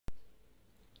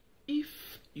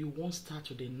If you won't start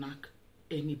to knack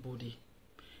anybody,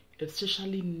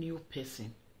 especially new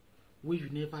person where you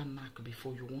never knack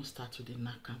before, you won't start to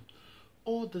knack them.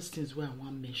 All these things where I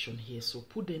want to mention here, so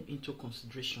put them into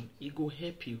consideration. It will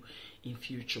help you in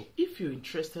future. If you're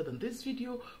interested in this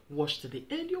video, watch to the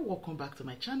end. You're welcome back to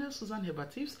my channel, Susan Herbal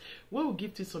Tips, where we'll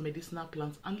give you some medicinal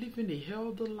plants and living a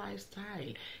healthy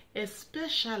lifestyle,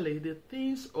 especially the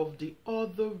things of the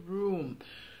other room.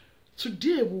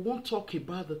 Today we won't talk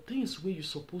about the things where you're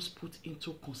supposed to put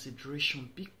into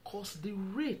consideration, because the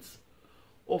rate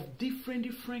of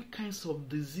different kinds of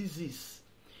diseases,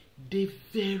 they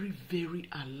very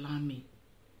alarming.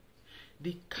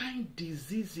 The kind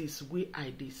diseases where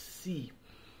I dey see,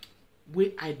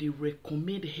 where I dey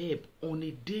recommend help on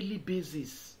a daily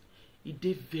basis, it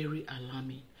dey very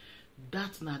alarming.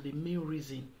 That's not the main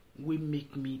reason we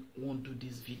make me want to do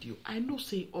this video. I know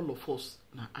say all of us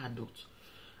na adults,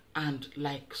 and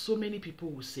like so many people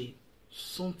will say,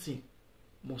 something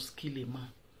must kill a man,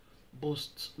 but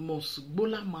must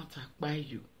gbola matter by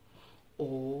you,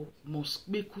 or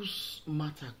must kpekus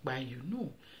matter by you.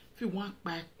 No, if you want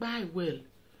by well,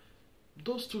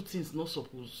 those two things not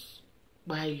supposed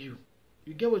by you.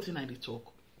 You get what I dey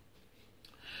talk?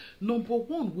 Number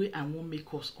one way I want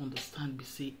make us understand be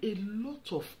say a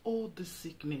lot of all the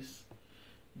sickness,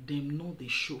 them know they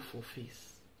show for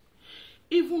face.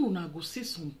 Even when I go see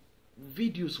some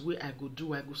videos where I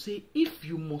go say if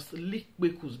you must lick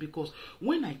kpekus, because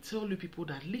when I tell you people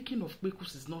that licking of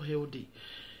kpekus is not healthy,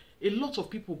 a lot of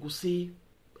people go say,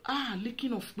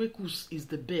 licking of kpekus is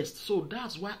the best. So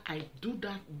that's why I do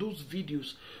those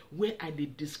videos where I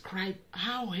describe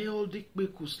how healthy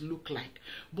kpekus look like.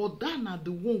 But that not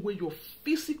the one where your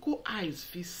physical eyes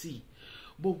fit see.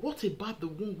 But what about the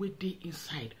one where they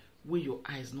inside, where your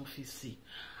eyes not fit see?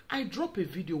 I drop a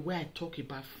video where I talk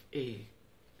about a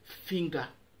finger.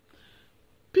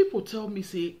 People tell me,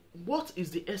 say, what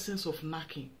is the essence of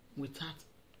knacking without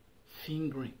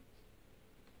fingering?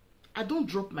 I don't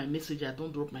drop my message.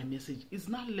 It's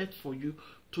not left for you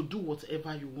to do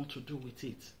whatever you want to do with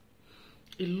it.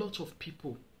 A lot of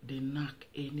people, they knack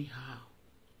anyhow.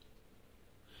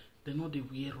 They know they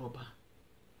wear rubber.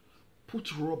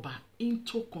 Put rubber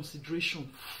into consideration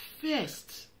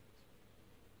first.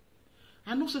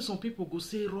 I know say some people go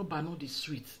say rubber not the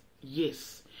sweet.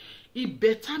 Yes. It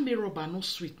better me rubber not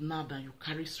sweet now than you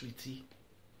carry sweetie.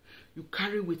 You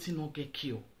carry waiting not get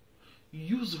killed.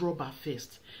 Use rubber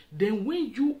first. Then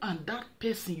when you and that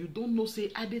person, you don't know, say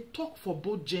I dey talk for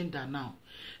both gender now.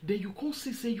 Then you can't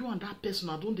say you and that person,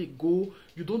 I don't they go,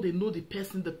 you don't they know the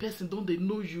person don't they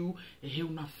know you, and he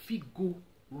will not fit go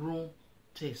wrong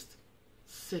test.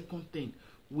 Second thing,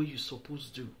 where you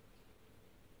supposed to do.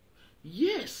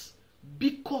 Yes,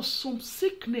 because some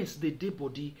sickness the day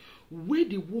body, where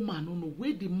the woman don't know,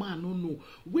 where the man don't know,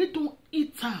 where don't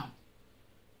eat time.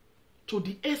 To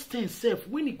the extent self,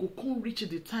 when it go can't reach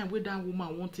the time where that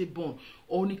woman want a born,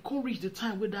 or when it can't reach the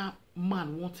time where that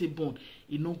man want a born,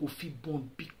 it not go fit born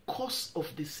because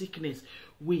of the sickness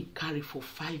we carry for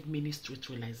 5 minutes to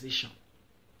ritualization.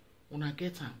 When I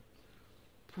get time,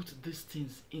 put these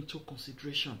things into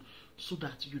consideration so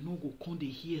that you know go can't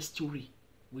hear story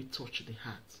we touch the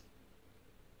heart.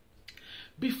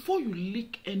 Before you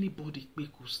lick anybody,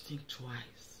 kpekus, think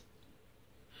twice.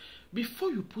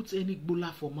 Before you put any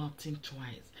gbola for mouth, think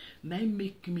twice. Now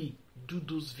make me do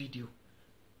those videos.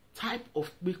 Type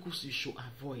of kpekus you should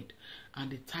avoid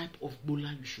and the type of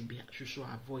gbola you should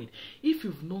avoid. If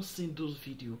you've not seen those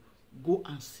videos, go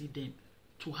and see them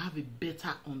to have a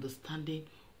better understanding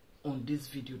on this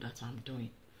video that I'm doing.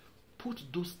 Put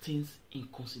those things in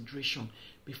consideration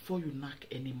before you knack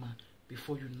any man,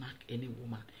 before you knack any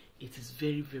woman. It is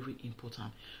very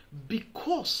important,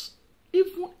 because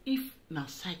even if na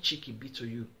side chick be to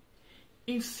you,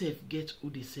 himself get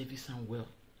who the service and well.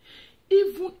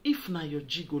 Even if na your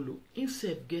gigolo,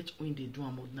 himself get who they do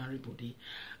am ordinary body.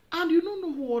 And you don't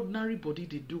know who ordinary body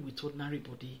they do with ordinary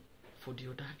body for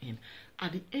the other end.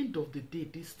 At the end of the day,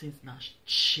 these things now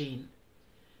chain.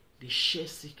 They share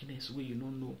sickness where you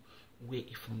don't know where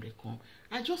it from they come.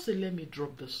 I just say let me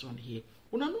drop this one here.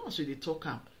 When I know as they talk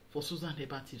for Susan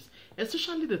Herbal Tips,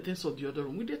 especially the things of the other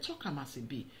room, we they talk as it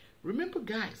be. Remember,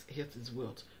 guys, health is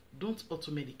wealth. Don't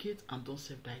auto-medicate and don't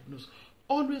self-diagnose.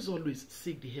 Always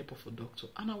seek the help of a doctor.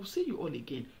 And I will see you all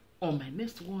again on my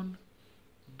next one.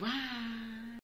 Bye.